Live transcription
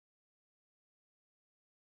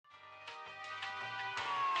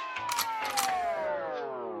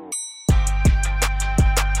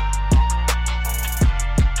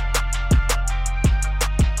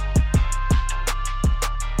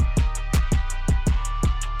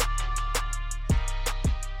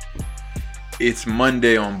It's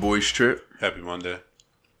Monday on Boys Trip. Happy Monday.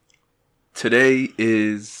 Today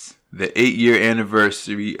is the 8-year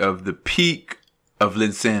anniversary of the peak of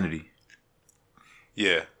Linsanity.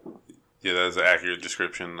 Yeah, that's an accurate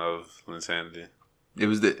description of Linsanity. It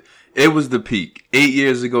was the peak. 8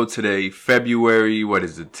 years ago today, February,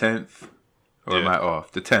 10th? Or am I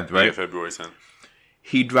off? The 10th, right? Yeah, February 10th.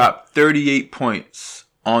 He dropped 38 points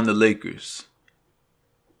on the Lakers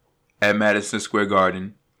at Madison Square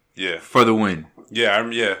Garden. Yeah. For the win. I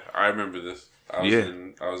remember this. I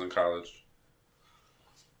was in college.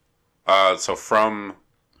 So from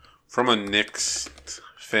a Knicks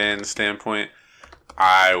fan standpoint,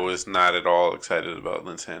 I was not at all excited about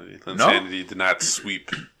Linsanity. Linsanity did not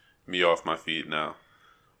sweep me off my feet. No,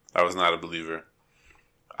 I was not a believer.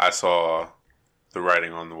 I saw the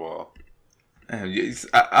writing on the wall.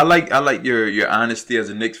 I like your honesty as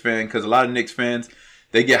a Knicks fan, because a lot of Knicks fans,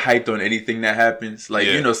 they get hyped on anything that happens. Like,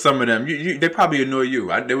 some of them, they probably annoy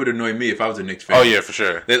you. They would annoy me if I was a Knicks fan. Oh, yeah, for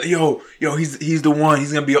sure. They're like, yo, he's the one.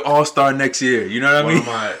 He's going to be an all-star next year. You know what I mean?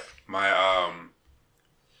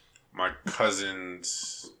 My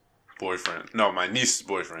cousin's boyfriend. No, my niece's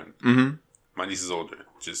boyfriend. Mm-hmm. My niece is older.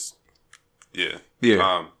 Yeah.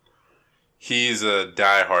 He's a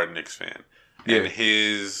diehard Knicks fan. And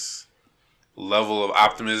his level of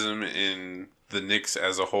optimism in the Knicks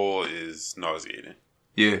as a whole is nauseating.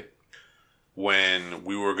 Yeah. When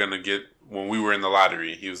we were in the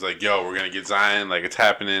lottery, he was like, "Yo, we're gonna get Zion. Like, it's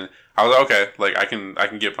happening." I was like, "Okay, like I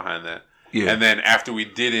can get behind that." Yeah. And then after we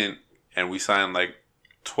didn't, and we signed like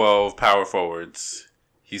 12 power forwards,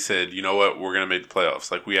 he said, "You know what? We're gonna make the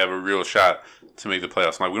playoffs. Like, we have a real shot to make the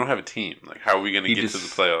playoffs." I'm like, we don't have a team. Like, how are we gonna get to the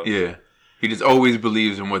playoffs? Yeah. He just always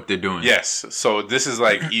believes in what they're doing. Yes. So this is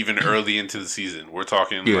like even early into the season. We're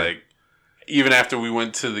talking like even after we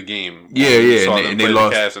went to the game. And they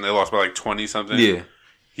lost. The Cavs and they lost by like 20 something. Yeah.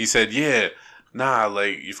 He said,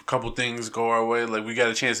 like if a couple things go our way, like we got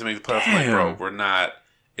a chance to make the playoffs. I'm like, bro, we're not.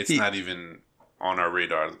 It's not even on our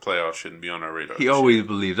radar. The playoffs shouldn't be on our radar. He always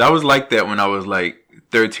believes. I was like that when I was like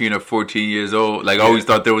 13 or 14 years old. Like, I always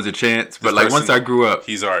thought there was a chance. But like once I grew up.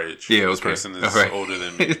 He's our age. Yeah, This person is older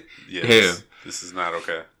than me. This is not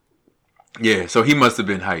okay. Yeah, so he must have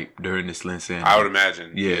been hyped during this Linsanity. I would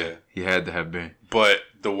imagine. Yeah, he had to have been. But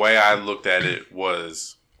the way I looked at it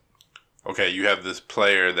was, okay, you have this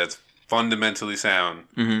player that's fundamentally sound,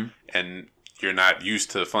 and you're not used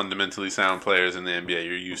to fundamentally sound players in the NBA.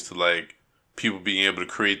 You're used to like people being able to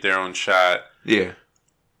create their own shot. Yeah.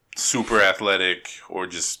 Super athletic or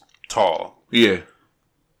just tall. Yeah.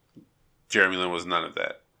 Jeremy Lin was none of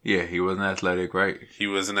that. Yeah, he wasn't athletic, right? He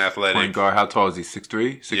wasn't athletic. Point guard, how tall is he?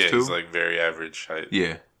 6'3"? 6'2"? Yeah, he's like very average height.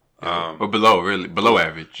 Yeah. Or below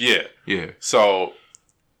average. Yeah. Yeah. So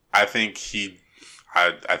I think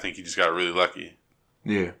I think he just got really lucky.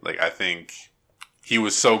 Yeah. Like, I think he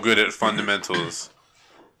was so good at fundamentals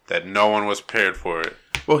that no one was prepared for it.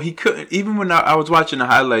 Well, he couldn't. Even when I was watching the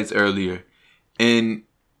highlights earlier, and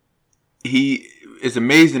it's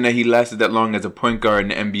amazing that he lasted that long as a point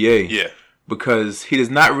guard in the NBA. Yeah. Because he does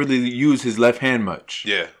not really use his left hand much.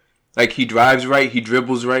 Yeah. Like, he drives right, he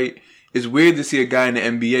dribbles right. It's weird to see a guy in the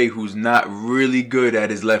NBA who's not really good at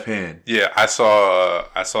his left hand. Yeah, I saw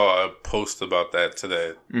a post about that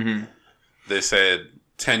today. Mm-hmm. They said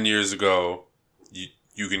 10 years ago,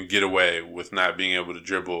 you can get away with not being able to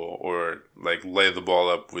dribble or like lay the ball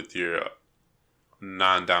up with your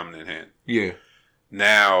non-dominant hand. Yeah.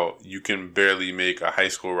 Now you can barely make a high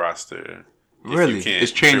school roster. Really?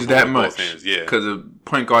 It's changed that much? Yeah. Because of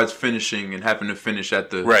point guards finishing and having to finish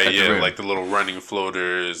at the right, at the rim. Like the little running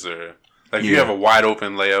floaters or like if you have a wide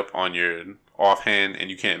open layup on your offhand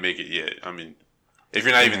and you can't make it yet. I mean, if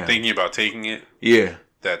you're not even thinking about taking it. Yeah.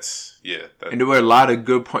 And there were a lot of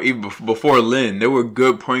good even before Lin, there were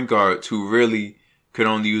good point guards who really could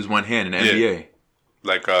only use one hand in the NBA.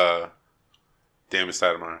 Like Damon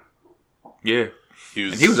Stoudemire. Yeah. He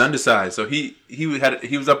was undersized, so he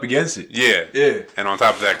was up against it. Yeah. And on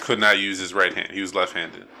top of that, could not use his right hand. He was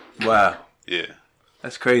left-handed. Wow. Yeah.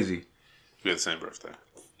 That's crazy. We had the same birthday.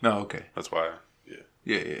 No, okay. That's why.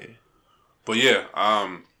 Yeah. But yeah,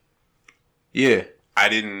 yeah.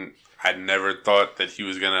 I never thought that he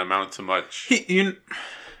was gonna amount to much.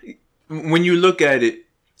 When you look at it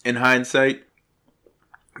in hindsight,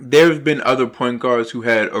 there have been other point guards who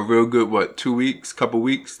had a real good, 2 weeks, couple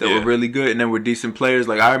weeks that were really good and then were decent players.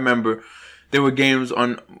 Like, I remember there were games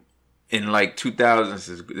in like 2000s,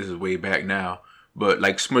 this is way back now, but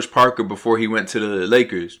like Smush Parker before he went to the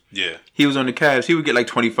Lakers. Yeah. He was on the Cavs. He would get like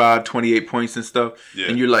 25, 28 points and stuff. Yeah.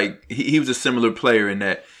 And you're like, he was a similar player in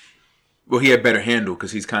that Well, he had better handle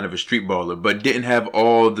because he's kind of a street baller, but didn't have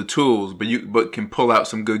all the tools, but can pull out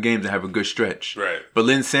some good games and have a good stretch. Right. But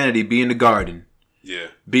Linsanity, being the Garden. Yeah.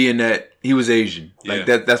 Being that he was Asian. Like,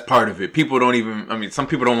 that's part of it. People don't even, I mean, some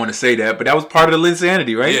people don't want to say that, but that was part of the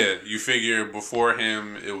Linsanity, right? Yeah. You figure before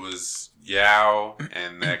him, it was Yao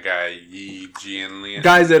and that guy Yi Jianlian.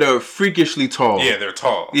 Guys that are freakishly tall. Yeah, they're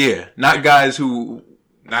tall. Yeah. Not guys who...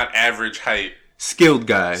 Not average height. Skilled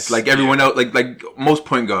guys, like everyone else, like most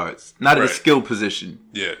point guards, not in a skilled position.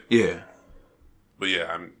 Yeah, yeah. But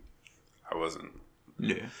yeah, I wasn't.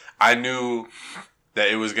 Yeah, I knew that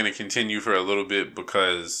it was going to continue for a little bit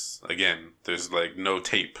because, again, there's like no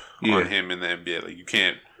tape on him in the NBA. Like you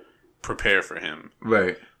can't prepare for him,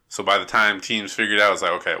 right? So by the time teams figured out, it's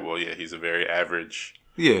like, okay, well, yeah, he's a very average,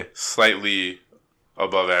 slightly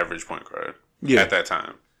above average point guard. At that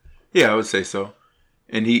time. Yeah, I would say so.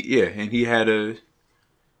 And he had a,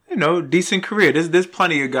 decent career. There's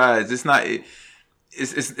plenty of guys. It's not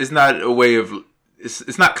a way of,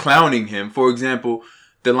 it's not clowning him. For example,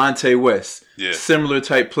 Delonte West, similar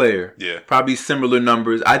type player, probably similar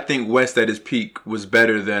numbers. I think West at his peak was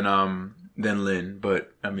better than Lin,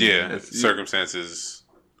 but I mean, circumstances,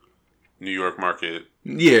 New York market.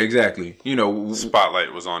 Yeah, exactly.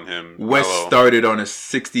 Spotlight was on him. West started on a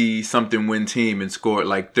 60-something win team and scored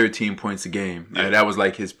like 13 points a game. Yeah. That was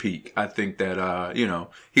like his peak. I think that I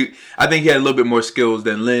think he had a little bit more skills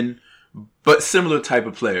than Lin, but similar type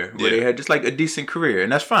of player where they had just like a decent career,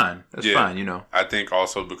 and that's fine. That's fine. I think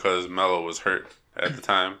also because Melo was hurt at the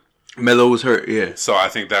time. Melo was hurt, yeah. So I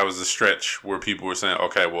think that was the stretch where people were saying,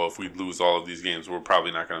 okay, well, if we lose all of these games, we're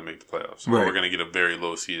probably not going to make the playoffs. Right. Or we're going to get a very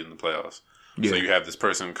low seed in the playoffs. Yeah. So you have this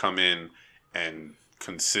person come in and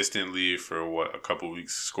consistently for a couple of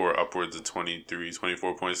weeks score upwards of 23,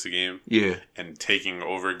 24 points a game. Yeah. And taking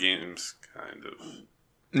over games, kind of.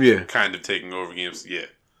 Yeah. Kind of taking over games, yeah.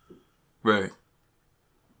 Right.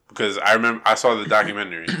 Because I remember I saw the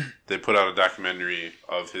documentary. They put out a documentary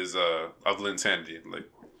of his of Linsanity, like.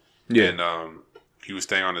 Yeah. And he was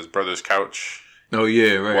staying on his brother's couch. Oh,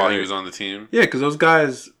 yeah, right. While he was on the team. Yeah, because those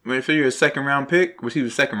guys, if you're a second-round pick, he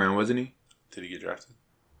was second round, wasn't he? Did he get drafted?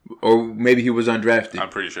 Or maybe he was undrafted. I'm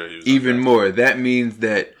pretty sure he was even undrafted. More. That means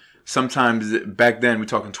that sometimes, back then, we're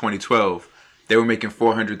talking 2012, they were making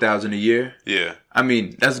 $400,000 a year. Yeah. I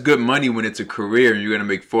mean, that's good money when it's a career and you're going to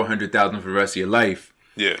make $400,000 for the rest of your life.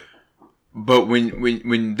 Yeah. But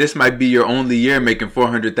when this might be your only year making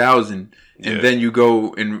 $400,000, and then you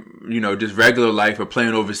go and just regular life or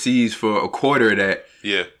playing overseas for a quarter of that,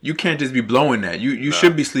 you can't just be blowing that. You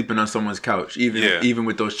should be sleeping on someone's couch, even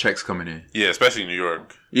with those checks coming in. Yeah, especially in New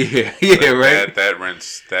York. Yeah, right.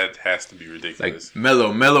 That has to be ridiculous.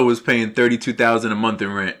 Like Melo was paying $32,000 a month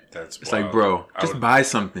in rent. It's wild. Like, bro, just buy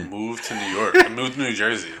something. Move to New York. Move to New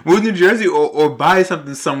Jersey. Move to New Jersey, or buy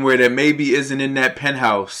something somewhere that maybe isn't in that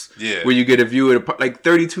penthouse. Yeah. Where you get a view of like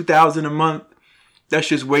 $32,000 a month. That's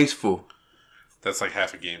just wasteful. That's like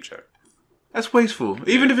half a game check. That's wasteful.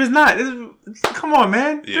 Yeah. Even if it's not. Come on,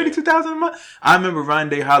 man. $32,000 a month. I remember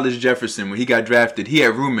Rondé Hollis Jefferson when he got drafted. He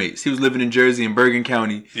had roommates. He was living in Jersey in Bergen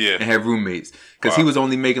County and had roommates. Because he was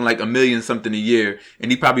only making like $1 million something a year. And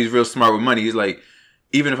he probably is real smart with money. He's like,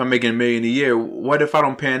 even if I'm making $1 million a year, what if I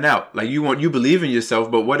don't pan out? Like you believe in yourself,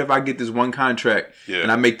 but what if I get this one contract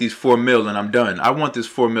and I make these $4 million and I'm done? I want this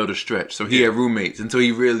 $4 million to stretch. So he had roommates until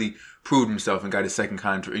he really proved himself and got his second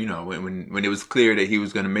contract. When it was clear that he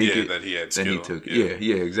was going to make it, that he had skill. Then he took it.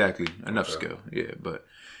 Yeah, exactly. Enough skill. Yeah, but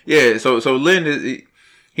So Lin,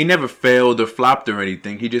 he never failed or flopped or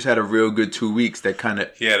anything. He just had a real good 2 weeks that kind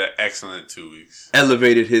of. He had an excellent 2 weeks.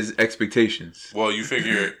 Elevated his expectations. Well, you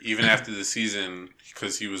figure even after the season,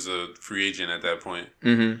 because he was a free agent at that point,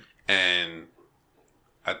 and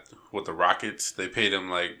with the Rockets, they paid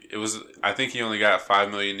him I think he only got $5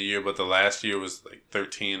 million a year, but the last year was like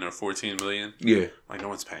 13 or 14 million. Yeah. Like no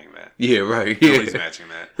one's paying that. Yeah, right. Nobody's matching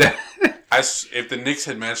that. If the Knicks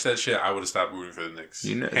had matched that shit, I would have stopped rooting for the Knicks.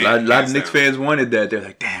 A lot of Knicks fans wanted that. They're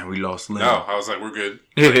like, damn, we lost Lin. No, I was like, we're good.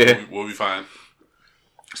 Yeah. We'll be fine.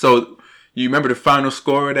 So, you remember the final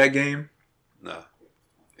score of that game? No.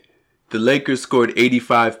 The Lakers scored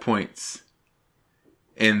 85 points,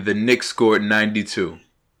 and the Knicks scored 92.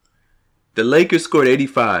 The Lakers scored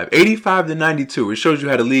 85 to 92. It shows you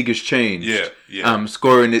how the league has changed. Yeah.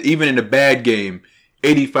 Scoring, even in a bad game,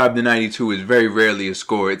 85 to 92 is very rarely a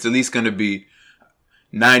score. It's at least going to be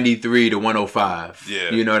 93 to 105.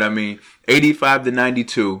 Yeah. You know what I mean? 85 to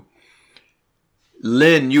 92.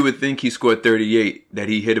 Lin, you would think he scored 38, that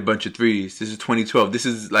he hit a bunch of threes. This is 2012. This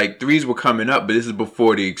is like threes were coming up, but this is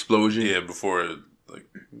before the explosion. Yeah, before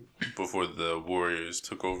Before the Warriors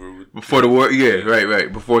took over. Before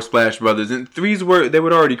right. Before Splash Brothers. And threes they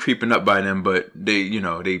were already creeping up by them, but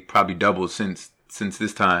they probably doubled since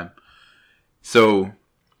this time. So,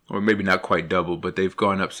 or maybe not quite double, but they've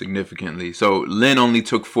gone up significantly. So Lin only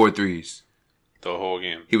took 4 threes. The whole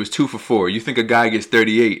game. He was 2 for 4. You think a guy gets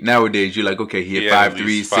 38. Nowadays, you're like, okay, he hit 5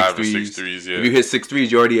 threes, 6 threes. Yeah. If you hit 6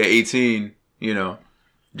 threes, you're already at 18,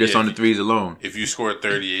 just on the threes alone. If you score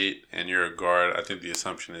 38 and you're a guard, I think the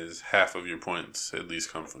assumption is half of your points at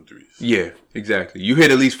least come from threes. Yeah, exactly. You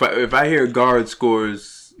hit at least 5. If I hear a guard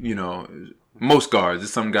scores, most guards,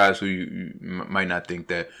 there's some guys who you might not think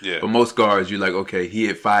that. Yeah. But most guards, you're like, okay, he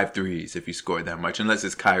hit 5 threes if he scored that much, unless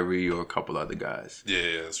it's Kyrie or a couple other guys.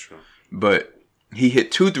 Yeah, that's true. But he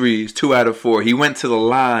hit 2 threes, 2 out of 4. He went to the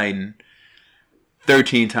line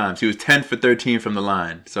 13 times. He was 10 for 13 from the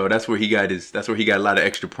line. So that's where he got a lot of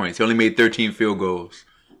extra points. He only made 13 field goals.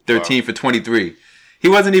 13 for 23. He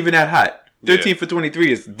wasn't even that hot. 13 for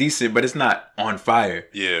 23 is decent, but it's not on fire.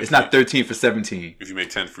 Yeah. It's not 13 for 17. If you make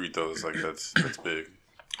 10 free throws, that's big.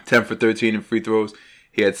 10 for 13 in free throws.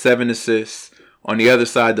 He had 7 assists. On the other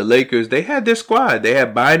side, the Lakers, they had their squad. They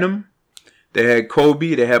had Bynum. They had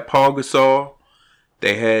Kobe. They had Paul Gasol.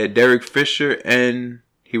 They had Derek Fisher, and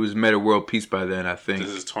he was Meta World Peace by then, I think. This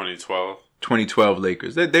is 2012. 2012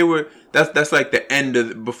 Lakers. They were that's like the end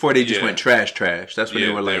of before they just went trash. That's when they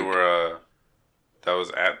were like. They were. That was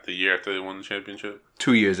at the year after they won the championship.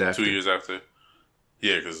 2 years after. 2 years after.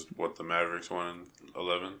 Yeah, because the Mavericks won in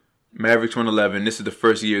 11. Mavericks won 11. This is the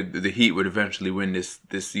first year the Heat would eventually win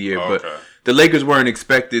this year. Oh, but the Lakers weren't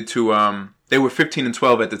expected to. They were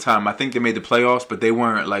 15-12 at the time. I think they made the playoffs, but they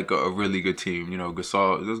weren't like a really good team.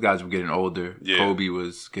 Gasol, those guys were getting older. Yeah. Kobe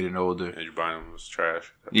was getting older. Andrew Bynum was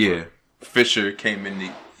trash. Yeah. Fisher came in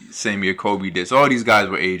the same year Kobe did. So all these guys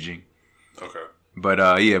were aging. Okay. But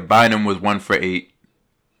Bynum was 1 for 8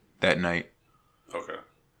 that night. Okay.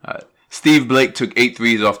 Steve Blake took 8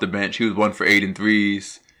 threes off the bench. He was 1 for 8 in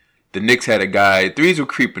threes. The Knicks had a guy. Threes were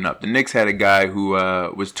creeping up. The Knicks had a guy who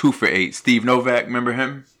was 2 for 8. Steve Novak, remember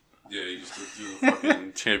him? Yeah, he used to do the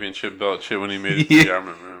fucking championship belt shit when he made it. Yeah, I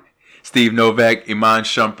remember him. Steve Novak, Iman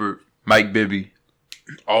Shumpert, Mike Bibby.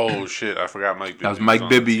 Oh, shit. I forgot Mike Bibby. That was Mike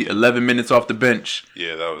Bibby, 11 minutes off the bench.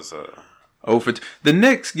 Yeah, that was... The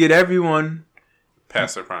Knicks get everyone...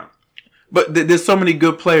 past their prime. But there's so many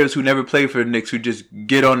good players who never play for the Knicks who just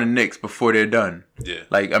get on the Knicks before they're done. Yeah.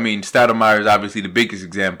 Stoudemire is obviously the biggest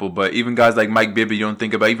example, but even guys like Mike Bibby, you don't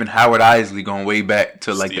think about. Even Howard Isley going way back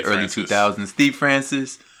to the early 2000s. Steve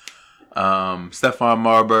Francis, Stephon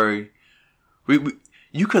Marbury.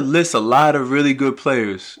 You could list a lot of really good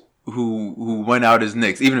players who went out as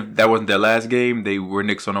Knicks. Even if that wasn't their last game, they were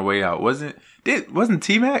Knicks on their way out. Wasn't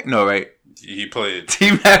T-Mac? No, right? He played.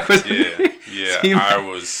 T-Mac was... Yeah. T-Mac. I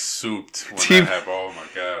was souped when that happened. Oh, my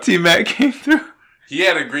God. T-Mac came through. He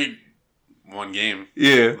had a great one game.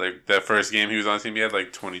 Yeah. That first game he was on the team, he had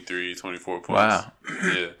 23, 24 points. Wow.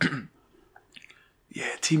 Yeah. Yeah,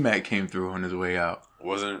 T-Mac came through on his way out.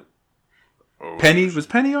 Wasn't... Penny? Was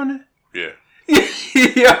Penny on it? Yeah.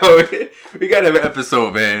 Yo, we gotta have an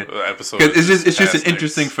episode, man. It's just an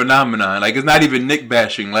interesting phenomenon. It's not even Nick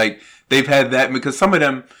bashing. They've had that because some of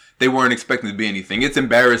them, they weren't expecting to be anything. It's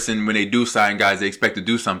embarrassing when they do sign guys they expect to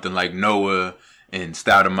do something like Noah and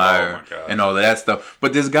Stoudemire and all of that stuff.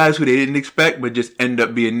 But there's guys who they didn't expect but just end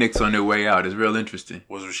up being Knicks on their way out. It's real interesting.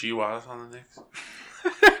 Was Rasheed Wallace on the Knicks?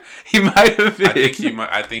 He might have been.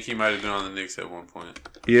 I think he might have been on the Knicks at one point.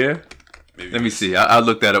 Yeah? Maybe. Let me see. I'll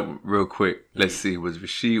look that up real quick. Let's see. Was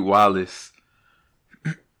Rasheed Wallace...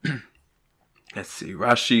 Let's see.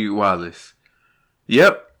 Rasheed Wallace.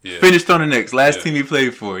 Yep. Yeah. Finished on the Knicks. Last team he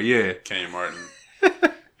played for. Yeah. Kenyon Martin.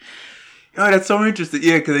 Oh, that's so interesting.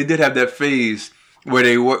 Yeah, because they did have that phase where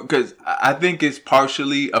they were... Because I think it's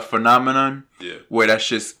partially a phenomenon. Yeah. Where that's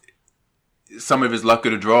just some of his luck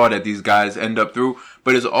of the draw that these guys end up through.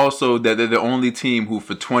 But it's also that they're the only team who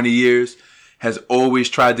for 20 years has always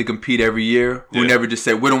tried to compete every year. Who never just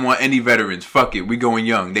said, we don't want any veterans. Fuck it. We going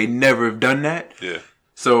young. They never have done that. Yeah.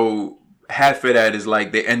 So half of that is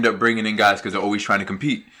they end up bringing in guys because they're always trying to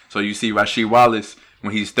compete. So you see Rasheed Wallace,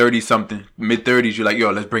 when he's 30-something, mid-30s, you're like,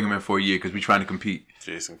 yo, let's bring him in for a year because we're trying to compete.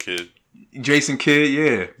 Jason Kidd,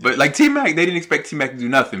 yeah. But T-Mac, they didn't expect T-Mac to do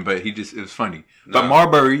nothing, but it was funny. No. But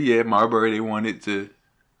Marbury, they wanted to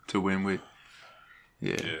win with.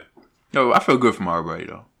 Yeah. No, I feel good for Marbury,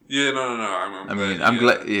 though. Yeah, no. I'm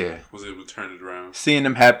glad. Yeah, was able to turn it around. Seeing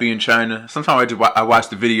them happy in China. Sometimes I watch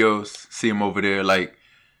the videos, see him over there,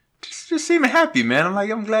 just see him happy, man.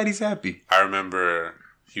 I'm glad he's happy. I remember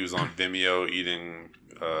he was on Vimeo eating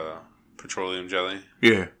petroleum jelly.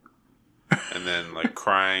 Yeah, and then like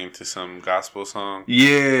crying to some gospel song.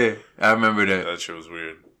 Yeah, I remember that. That shit was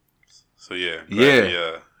weird. So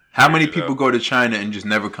yeah. How many people go to China and just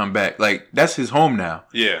never come back? Like, that's his home now.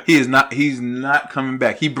 Yeah. He's not coming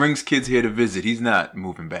back. He brings kids here to visit. He's not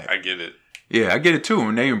moving back. I get it. Yeah, I get it too.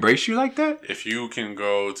 When they embrace you like that. If you can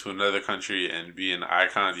go to another country and be an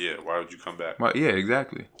icon, yeah, why would you come back? Well, yeah,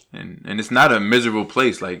 exactly. And it's not a miserable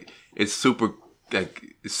place. Like, it's super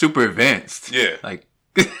advanced. Yeah. Like,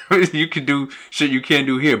 you can do shit you can't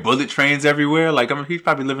do here. Bullet trains everywhere. Like, I mean, he's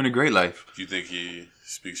probably living a great life. Do you think he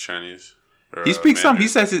speaks Chinese? He speaks some. He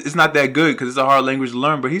says it's not that good because it's a hard language to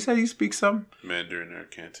learn, but he said he speaks some. Mandarin or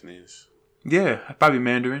Cantonese? Yeah, probably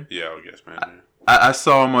Mandarin. Yeah, I would guess Mandarin. I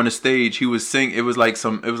saw him on the stage. He was singing. It was like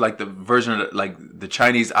the version of like the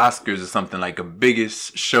Chinese Oscars or something, like a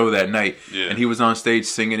biggest show that night. Yeah. And he was on stage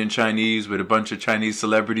singing in Chinese with a bunch of Chinese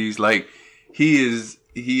celebrities. Like he's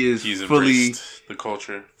fully the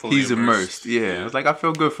culture. He's immersed. Yeah. I was like, I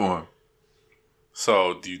feel good for him.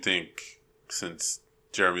 So, do you think since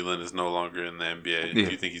Jeremy Lin is no longer in the NBA, do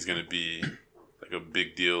you think he's going to be like a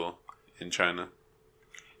big deal in China?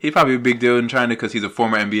 He's probably a big deal in China because he's a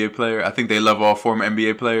former NBA player. I think they love all former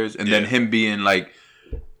NBA players. And then him being like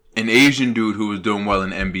an Asian dude who was doing well in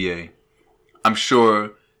the NBA, I'm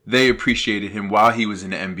sure they appreciated him while he was in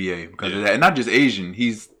the NBA because of that. And not just Asian.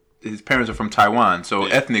 His parents are from Taiwan. So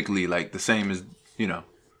ethnically, like the same as,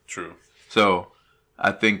 True. So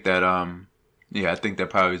I think that, I think that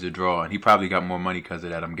probably is a draw. And he probably got more money because of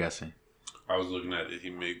that, I'm guessing. I was looking at it. He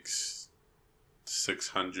makes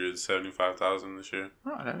 $675,000 this year.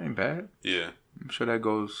 Oh, that ain't bad. Yeah. I'm sure that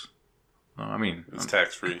goes... it's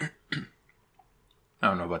tax-free. I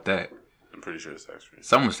don't know about that. I'm pretty sure it's tax-free.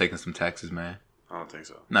 Someone's taking some taxes, man. I don't think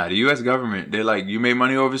so. Nah, the U.S. government, they're like, you made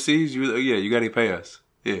money overseas? You got to pay us.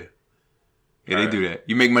 Yeah. Yeah, they do that.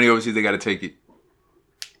 You make money overseas, they got to take it.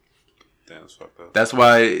 Damn, it's fucked up. That's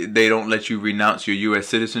why they don't let you renounce your U.S.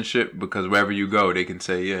 citizenship, because wherever you go, they can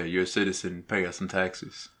say, yeah, you're a citizen, pay us some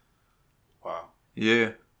taxes. Wow.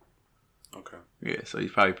 Yeah. Okay. Yeah, so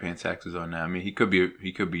he's probably paying taxes on that. I mean, he could be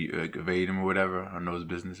evading or whatever. I don't know his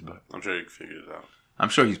business, but I'm sure he can figure it out. I'm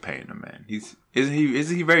sure he's paying them, man. Isn't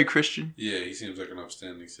he very Christian? Yeah, he seems like an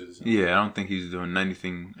upstanding citizen. Yeah, I don't think he's doing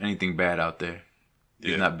anything bad out there.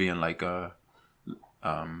 He's not being like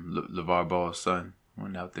LeVar Ball's son,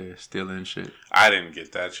 went out there stealing shit. I didn't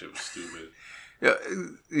get that shit. It was stupid.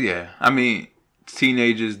 Yeah. I mean,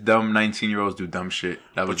 teenagers, dumb 19-year-olds do dumb shit.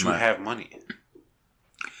 But you have money.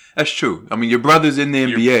 That's true. I mean, your brother's in the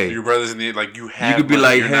NBA. Your brother's in the you have. You could be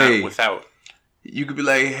money, like, hey, without. You could be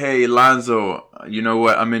like, hey, Lonzo, you know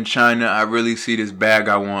what? I'm in China. I really see this bag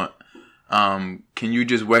I want. Can you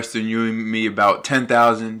just Western Union me about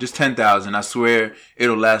 10,000? Just 10,000. I swear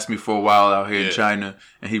it'll last me for a while out here in China.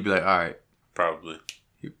 And he'd be like, all right. Probably.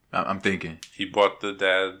 I'm thinking. He bought the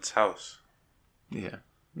dad's house. Yeah.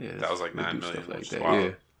 That was like $9 million. Like that. Wow.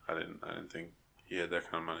 Yeah. I didn't think he had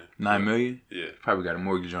that kind of money. $9 million? Yeah. Probably got a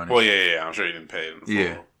mortgage on it. Well, yeah. I'm sure he didn't pay it in full.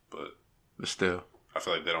 Yeah. But still. I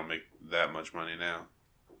feel like they don't make that much money now.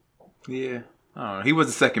 Yeah. I don't know. He was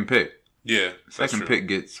the second pick. Yeah. Second pick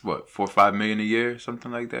gets, what, $4 or $5 million a year?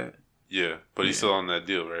 Something like that? Yeah. But he's still on that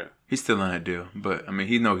deal, right? He's still on that deal. But, I mean,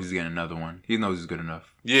 he knows he's getting another one. He knows he's good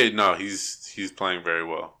enough. Yeah, no, he's playing very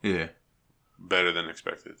well. Yeah. Better than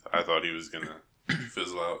expected. I thought he was going to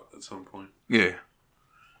fizzle out at some point. Yeah.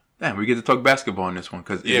 Damn, we get to talk basketball in this one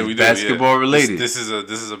because it's basketball related. This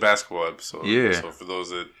is a basketball episode. Yeah. So for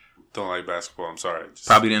those that don't like basketball, I'm sorry. Just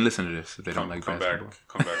probably didn't listen to this if they don't like basketball.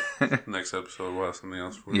 Come back. Next episode, we'll have something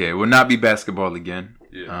else for you. Yeah, it will not be basketball again.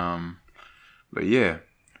 Yeah. But yeah,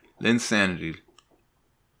 Linsanity.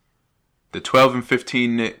 The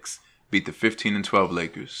 12-15 Knicks beat the 15-12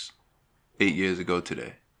 Lakers 8 years ago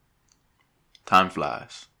today. Time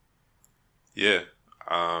flies. Yeah.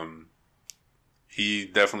 He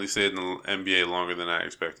definitely stayed in the NBA longer than I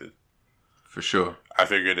expected. For sure. I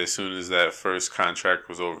figured as soon as that first contract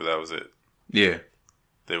was over, that was it. Yeah.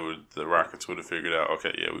 The Rockets would have figured out,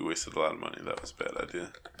 okay, yeah, we wasted a lot of money. That was a bad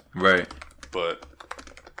idea. Right. But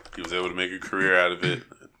he was able to make a career out of it.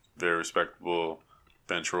 Very respectable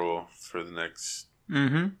bench role for the next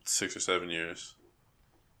 6 or 7 years.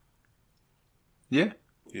 Yeah.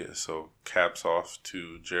 Yeah, so caps off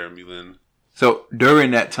to Jeremy Lin. So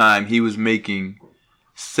during that time, he was making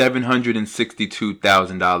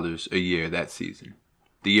 $762,000 a year that season.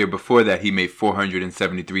 The year before that, he made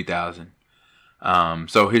 $473,000.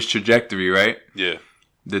 So his trajectory, right? Yeah.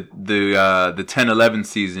 The 10-11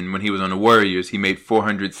 season when he was on the Warriors, he made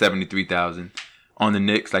 $473,000. On the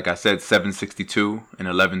Knicks, like I said, $762,000 in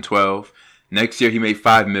 11-12. Next year, he made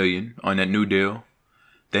 $5 million on that new deal.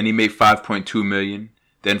 Then he made $5.2 million.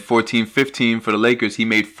 Then 14-15 for the Lakers, he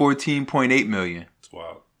made $14.8 million. That's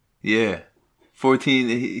wild. Yeah.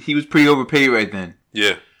 14. He was pretty overpaid right then.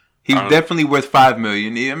 Yeah. He was definitely worth $5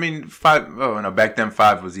 million. I mean, back then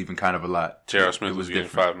 5 was even kind of a lot. J.R. Smith was getting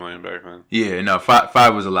 $5 million back then. Yeah, no,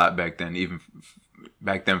 5 was a lot back then. Even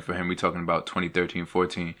back then for him, we're talking about 2013,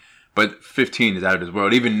 14. But 15 is out of this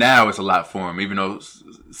world. Even now, it's a lot for him, even though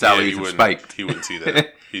salaries have spiked. He wouldn't see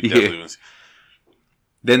that. He definitely wouldn't see.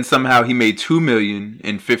 Then somehow he made $2 million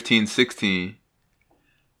in 15-16.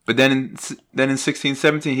 But then in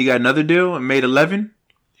 16-17, he got another deal and made 11.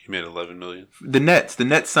 He made $11 million. The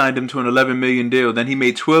Nets signed him to an $11 million deal. Then he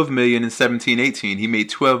made $12 million in 17-18. He made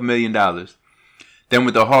 $12 million. Then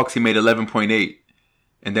with the Hawks, he made 11.8.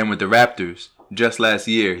 And then with the Raptors, just last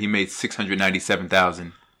year, he made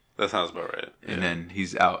 $697,000. That sounds about right. Yeah. And then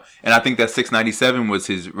he's out. And I think that $697 was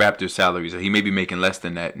his Raptors salary. So he may be making less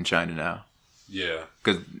than that in China now. Yeah.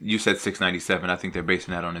 Because you said $697. I think they're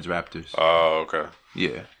basing that on his Raptors. Oh, okay.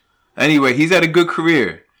 Yeah. Anyway, he's had a good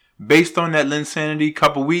career. Based on that Linsanity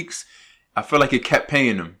couple weeks, I feel like it kept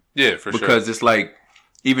paying him. Yeah, for sure. Because it's like,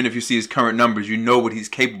 even if you see his current numbers, you know what he's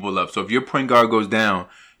capable of. So if your point guard goes down,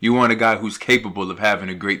 you want a guy who's capable of having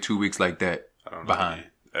a great 2 weeks like that I don't know behind. If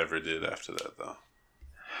he ever did after that, though.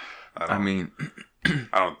 I mean,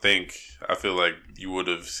 I don't think. I feel like you would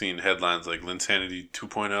have seen headlines like Linsanity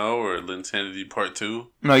 2.0 or Linsanity Part 2.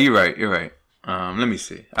 No, you're right. You're right. Let me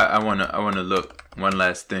see. I wanna look one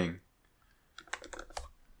last thing.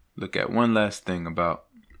 Look at one last thing about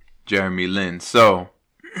Jeremy Lin. So,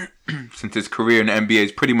 since his career in the NBA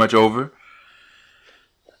is pretty much over,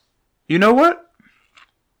 you know what?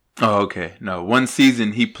 Oh, okay. No, one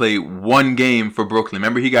season he played one game for Brooklyn.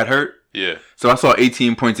 Remember he got hurt? Yeah. So I saw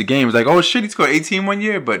 18 points a game. I was like, oh shit, he scored 18 one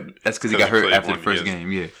year, but that's because he got hurt after the first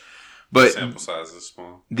game. Yeah. But sample size is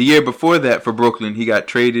small. The year before that for Brooklyn, he got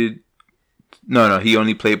traded. No, he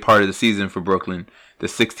only played part of the season for Brooklyn. The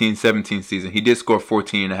 16-17 season. He did score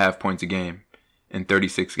 14.5 points a game in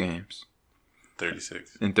 36 games.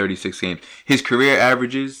 36. In 36 games. His career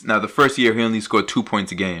averages, now the first year he only scored 2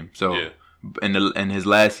 points a game. So yeah. in his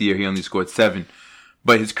last year he only scored 7.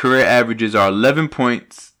 But his career averages are 11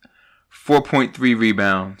 points, 4.3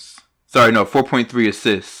 rebounds. 4.3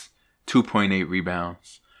 assists, 2.8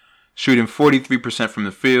 rebounds. Shooting 43% from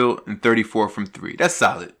the field and 34 from 3. That's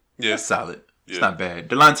solid. Yeah. That's solid. It's Yeah. not bad.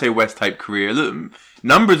 Delonte West type career.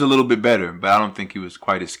 Numbers a little bit better, but I don't think he was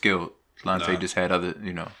quite as skilled. Delonte just had other,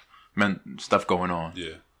 stuff going on.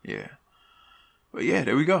 Yeah. Yeah. But yeah,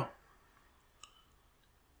 there we go.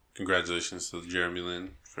 Congratulations to Jeremy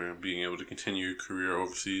Lin for being able to continue your career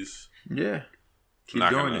overseas. Yeah. Keep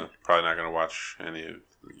Probably not going to watch any of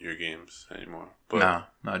your games anymore. But,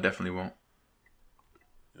 no, I definitely won't.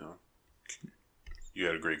 You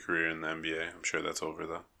had a great career in the NBA. I'm sure that's over,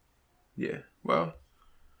 though. Yeah, well.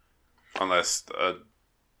 Unless a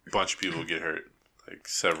bunch of people get hurt. Like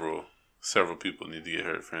several people need to get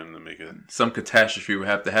hurt for him to make it. Some catastrophe would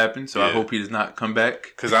have to happen, so I hope he does not come back.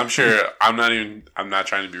 Because I'm sure, I'm not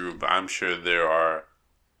trying to be rude, but I'm sure there are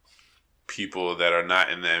people that are not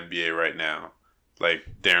in the NBA right now,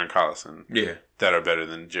 like Darren Collison. Yeah. That are better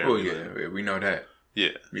than Jeremy Lin. Yeah, we know that.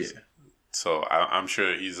 Yeah. Yeah. So I'm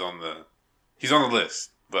sure he's on the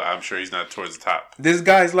list, but I'm sure he's not towards the top. This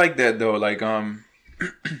guy's like that though. Like I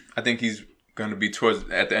think he's gonna be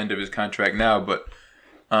at the end of his contract now, but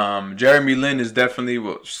Jeremy Lin is definitely,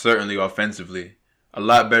 certainly offensively, a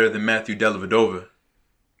lot better than Matthew Dellavedova.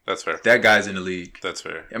 That's fair. That guy's in the league. That's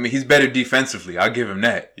fair. I mean, he's better defensively. I'll give him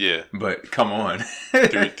that. Yeah. But come on.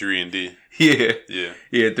 3 and D. Yeah. Yeah.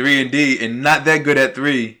 Yeah, 3 and D, and not that good at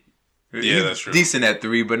 3. Yeah, that's true. Decent at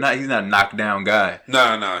 3, but he's not a knockdown guy.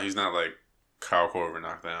 No, he's not like Kyle Korver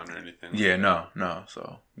knockdown or anything. Yeah, no.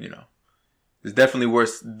 So, there's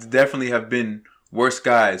definitely have been worse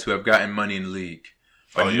guys who have gotten money in the league.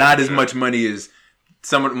 But not as much money as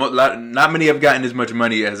not many have gotten as much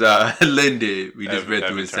money as Lin did. We just read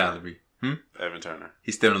through his salary. Evan Turner.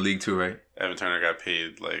 He's still in the league too, right? Evan Turner got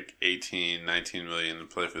paid like $18, $19 million to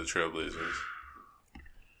play for the Trailblazers.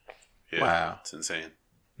 Yeah, wow. It's insane.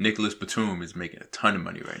 Nicholas Batum is making a ton of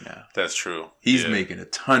money right now. That's true. He's making a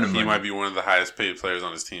ton of money. He might be one of the highest paid players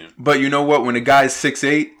on his team. But you know what? When a guy's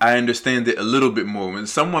 6'8", I understand it a little bit more. When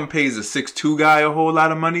someone pays a 6'2" guy a whole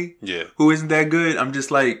lot of money, who isn't that good, I'm just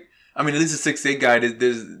like, I mean, at least a 6'8" guy,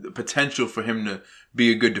 there's the potential for him to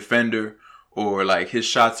be a good defender, or like his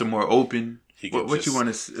shots are more open. What you want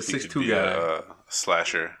a 6'2" guy? A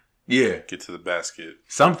slasher. Yeah. Get to the basket.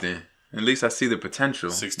 Something. At least I see the potential.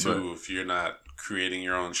 6'2", if you're not creating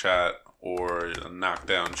your own shot or a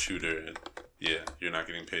knockdown shooter, you're not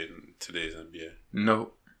getting paid in today's NBA.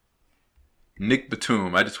 Nope. Nick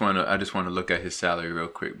Batum. I just want to look at his salary real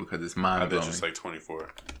quick because it's mind blowing. Just like 24.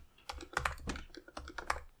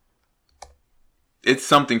 It's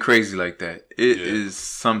something crazy like that. It is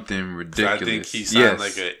something ridiculous. So I think he signed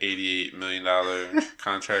like a $88 million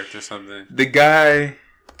contract or something. The guy.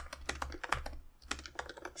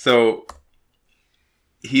 So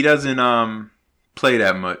he doesn't play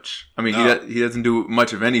that much. I mean, he doesn't do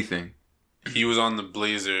much of anything. He was on the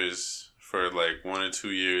Blazers for like 1 or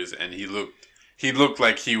 2 years, and he looked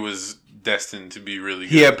like he was destined to be really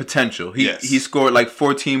good. He had potential. He scored like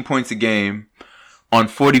 14 points a game on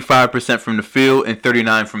 45% from the field and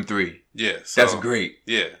 39 from 3. Yeah, so, that's great.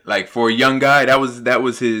 Yeah, like for a young guy, that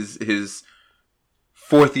was his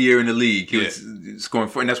 4th year in the league. He was scoring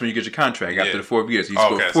 4, and that's when you get your contract after the 4 years. He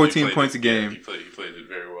scored 14 points a game. He played it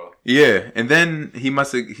very well. Yeah, and then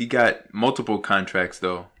he got multiple contracts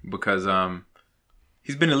though because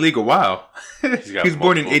he's been in the league a while. He was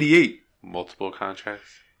born in '88. Multiple contracts.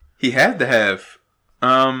 He had to have.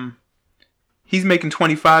 He's making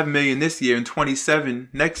 $25 million this year and $27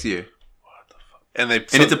 next year. What the fuck? And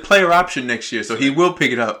it's a player option next year, so he will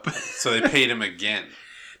pick it up. So they paid him again.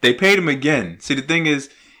 They paid him again. See, the thing is,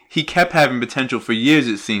 he kept having potential for years,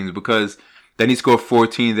 it seems, because then he scored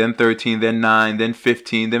 14, then 13, then 9, then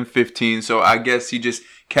 15, then 15. So I guess he just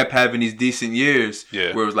kept having these decent years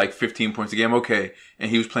where it was like 15 points a game. Okay, and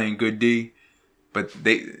he was playing good D. But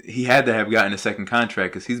he had to have gotten a second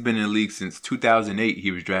contract because he's been in the league since 2008.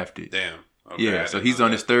 He was drafted. Damn. Okay, yeah, so he's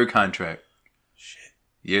on his 3rd contract. Shit.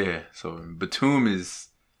 Yeah, so Batum is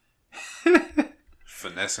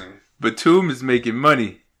finessing. Batum is making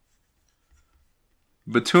money.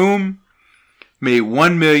 Batum made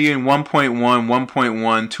 $1 million, 1.1, 1.1,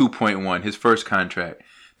 2.1, his first contract.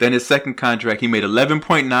 Then his second contract, he made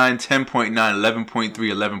 11.9, 10.9, 11.3,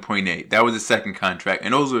 11.8. That was his second contract.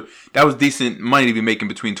 And that was decent money to be making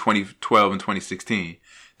between 2012 and 2016.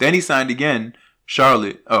 Then he signed again,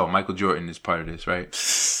 Charlotte. Oh, Michael Jordan is part of this, right?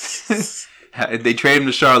 They traded him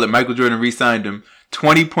to Charlotte. Michael Jordan re-signed him.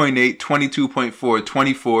 20.8, 22.4,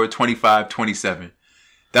 24, 25, 27.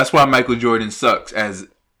 That's why Michael Jordan sucks as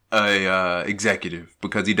a executive,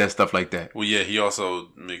 because he does stuff like that. Well, yeah, he also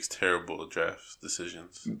makes terrible draft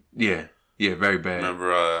decisions. Yeah, very bad.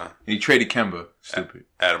 Remember, and he traded Kemba. Stupid.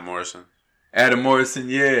 Adam Morrison.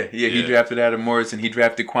 Yeah. He drafted Adam Morrison. He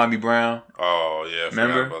drafted Kwame Brown. Oh yeah,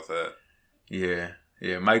 remember about that?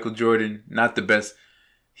 Yeah. Michael Jordan, not the best.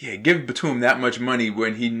 Yeah, give Batum that much money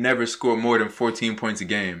when he never scored more than 14 points a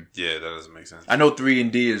game. Yeah, that doesn't make sense. I know 3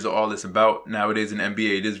 and D is all it's about nowadays in the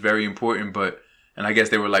NBA. It is very important, but. And I guess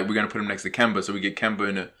they were like, we're going to put him next to Kemba, so we get Kemba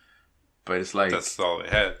in it. But it's like... That's all they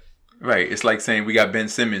had. Right. It's like saying, we got Ben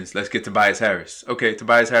Simmons, let's get Tobias Harris. Okay,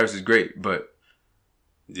 Tobias Harris is great, but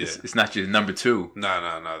it's not your number 2.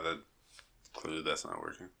 No. Clearly that's not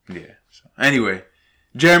working. Yeah. So, anyway,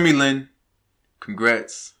 Jeremy Lin,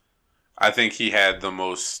 congrats. I think he had the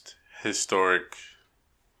most historic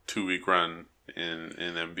 2-week run in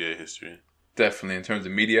NBA history. Definitely, in terms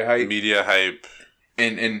of media hype.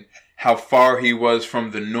 And how far he was from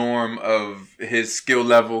the norm of his skill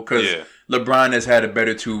level, because LeBron has had a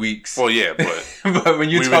better 2 weeks. Well, yeah, but but when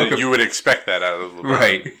you would expect that out of LeBron,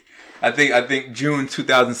 right? I think June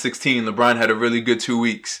 2016, LeBron had a really good 2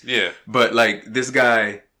 weeks. Yeah, but like this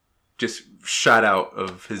guy just shot out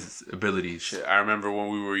of his abilities. Shit, I remember when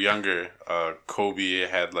we were younger, Kobe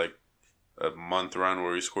had like a month run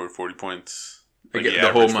where he scored 40 points. Like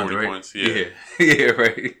the whole month, right? Points. Yeah,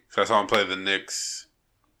 right. So I saw him play the Knicks.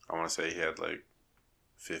 I want to say he had like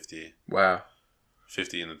 50. Wow.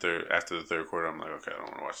 50 in the third. After the third quarter, I'm like, okay, I don't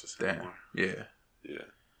want to watch this anymore. Yeah.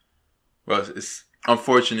 Well, it's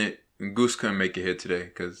unfortunate Goose couldn't make it here today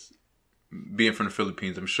because being from the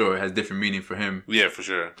Philippines, I'm sure it has different meaning for him. Yeah, for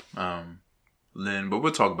sure. Lin, but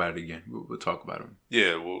we'll talk about it again. We'll talk about him.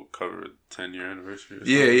 Yeah, we'll cover 10-year anniversary.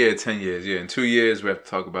 Yeah, 10 years. Yeah, in 2 years we have to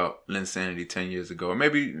talk about Linsanity 10 years ago, or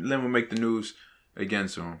maybe Lin will make the news again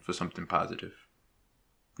soon for something positive.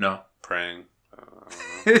 No. Praying.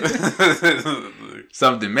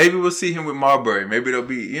 Something. Maybe we'll see him with Marbury. Maybe they'll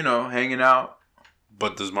be, hanging out.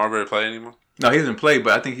 But does Marbury play anymore? No, he doesn't play,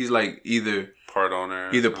 but I think he's like either part owner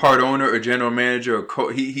or general manager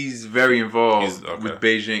or he's very involved with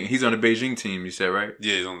Beijing. He's on the Beijing team, you said, right?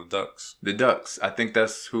 Yeah, he's on the Ducks. The Ducks. I think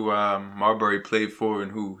that's who Marbury played for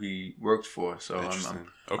and who he worked for. So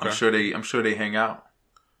I'm sure they hang out.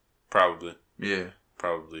 Probably. Yeah.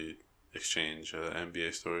 Probably exchange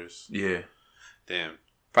NBA stories. Yeah. Damn.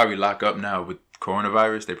 Probably lock up now with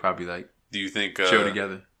coronavirus. They probably Do you think chill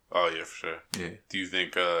together? Oh yeah, for sure. Yeah. Do you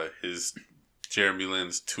think his Jeremy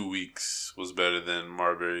Lin's 2 weeks was better than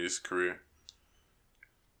Marbury's career?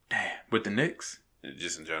 Damn. With the Knicks?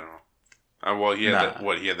 Just in general. Well, he had that.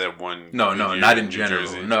 What he had that one. No, not in general.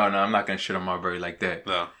 Jersey. No, I'm not gonna shit on Marbury like that.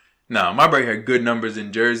 No, Marbury had good numbers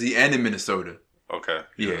in Jersey and in Minnesota. Okay.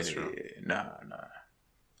 Yeah, that's true. Nah.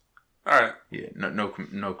 All right. Yeah,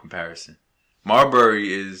 no comparison.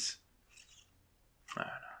 Marbury is. I don't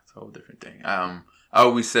know. It's a whole different thing. I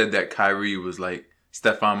always said that Kyrie was like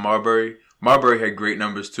Stephon Marbury. Marbury had great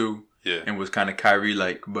numbers too. Yeah. And was kind of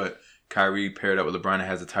Kyrie-like, but Kyrie paired up with LeBron and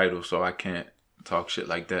has a title, so I can't talk shit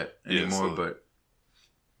like that anymore.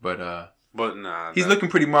 Yeah, but nah, he's looking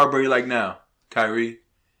pretty Marbury-like now. Kyrie.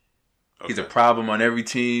 Okay. He's a problem on every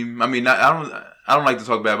team. I mean, I don't like to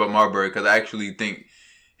talk bad about Marbury because I actually think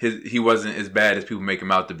he wasn't as bad as people make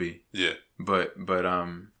him out to be. Yeah. But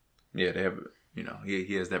yeah, they have,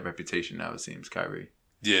 he has that reputation now, it seems, Kyrie.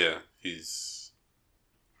 Yeah, he's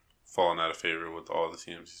fallen out of favor with all the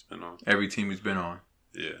teams he's been on. Every team he's been on.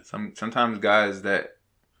 Yeah. Sometimes guys that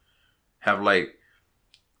have like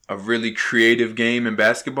a really creative game in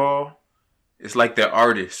basketball, it's like they're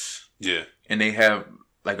artists. Yeah. And they have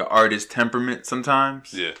like an artist temperament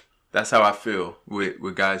sometimes. Yeah. That's how I feel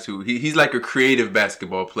with guys who he's like a creative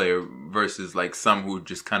basketball player versus like some who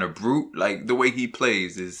just kind of brute. Like the way he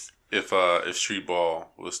plays is. If street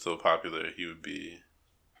ball was still popular, he would be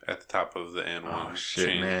at the top of the N1 Oh shit,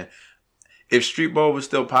 chain. Man! If street ball was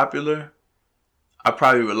still popular, I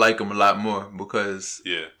probably would like him a lot more because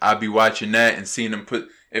I'd be watching that and seeing him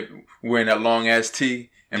wearing that long ass tee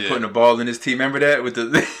and putting the ball in his tee. Remember that with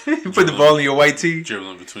the put the ball in your white tee,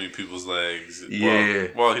 dribbling between people's legs. Yeah.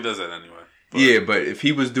 Well, he does that anyway. But if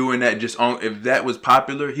he was doing that if that was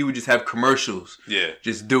popular, he would just have commercials. Yeah.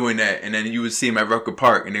 Just doing that, and then you would see him at Rucker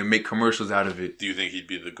Park, and they'd make commercials out of it. Do you think he'd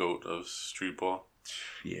be the GOAT of street ball?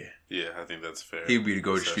 Yeah. Yeah, I think that's fair. He'd be the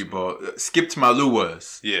GOAT of street ball. Skip Tumalu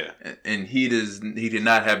was. Yeah. And he did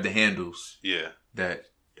not have the handles. Yeah. That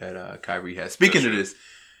Kyrie has. Speaking of this,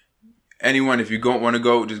 anyone, if you want to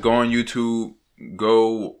go, just go on YouTube,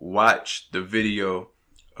 go watch the video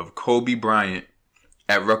of Kobe Bryant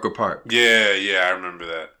at Rucker Park. Yeah, I remember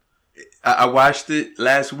that. I watched it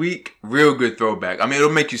last week. Real good throwback. I mean,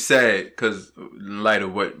 it'll make you sad because in light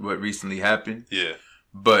of what recently happened. Yeah.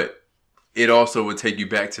 But it also would take you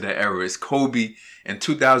back to that era. It's Kobe in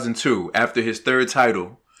 2002 after his third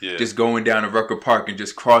title. Yeah. Just going down to Rucker Park and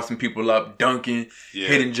just crossing people up, dunking,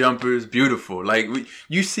 hitting jumpers. Beautiful. Like,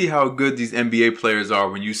 you see how good these NBA players are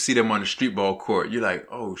when you see them on the street ball court. You're like,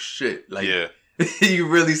 oh, shit. Like, you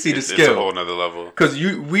really see the skill. It's a whole nother level. Because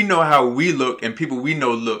we know how we look and people we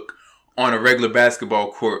know look on a regular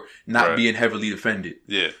basketball court not being heavily defended.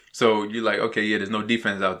 Yeah. So you're like, okay, there's no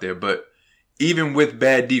defense out there. But even with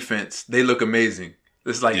bad defense, they look amazing.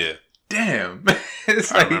 It's like, damn.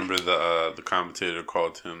 I remember the commentator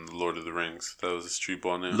called him the Lord of the Rings. That was his street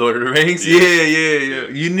ball name. Lord of the Rings? Yeah.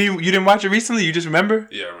 You didn't watch it recently? You just remember?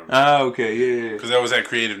 Yeah, I remember. Ah, okay, yeah. Because that was at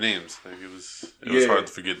creative names. Like it was hard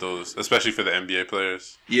to forget those, especially for the NBA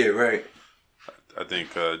players. Yeah, right. I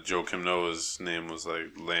think Joakim Noah's name was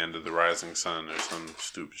like Land of the Rising Sun or some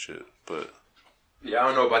stupid shit. But yeah, I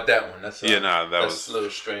don't know about that one. That's that was a little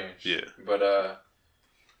strange. Yeah, but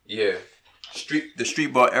the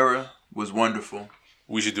street ball era was wonderful.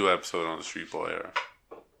 We should do an episode on the street ball era.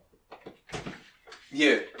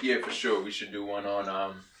 Yeah, for sure. We should do one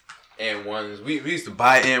on N1s. We used to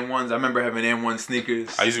buy N1s. I remember having N1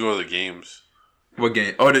 sneakers. I used to go to the games. What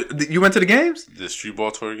game? Oh, you went to the games? The street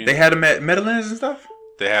ball tour game. They had them at Meadowlands and stuff?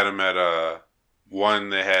 They had them at one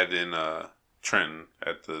they had in Trenton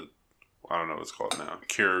at the, I don't know what it's called now,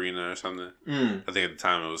 Cure Arena or something. I think at the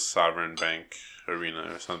time it was Sovereign Bank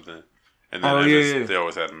Arena or something. And then they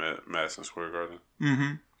always had them at Madison Square Garden.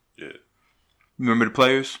 Mm-hmm. Yeah. Remember the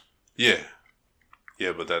players? Yeah.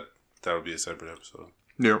 Yeah, but that'll be a separate episode.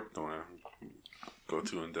 Yep. Don't want to go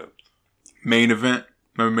too in depth. Main event?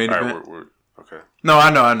 Remember main event? We're okay. No,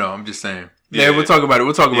 I know. I'm just saying. Yeah, we'll talk about it.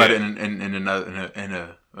 We'll talk about it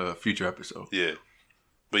in a future episode. Yeah.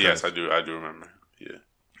 But yes, I do remember. Yeah.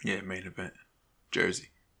 Yeah, main event. Jersey.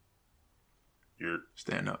 You're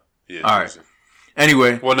stand up. Yeah. All right.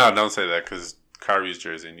 Anyway. Well, no, don't say that because Kyrie's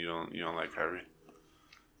jersey and you don't like Kyrie.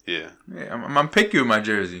 Yeah. Yeah, I'm picky with my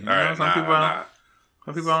jersey. You know, some people I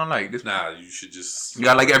don't like this. Nah, you should just. You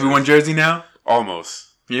got like everyone jersey now? Almost.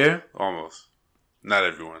 Yeah. Almost. Not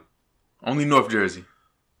everyone. Only North Jersey.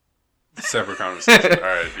 Separate conversation. All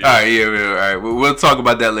right. Yeah. All right. Yeah. All right. We'll talk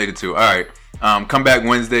about that later too. All right. Come back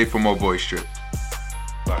Wednesday for more Boy Strip.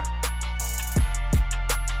 Bye.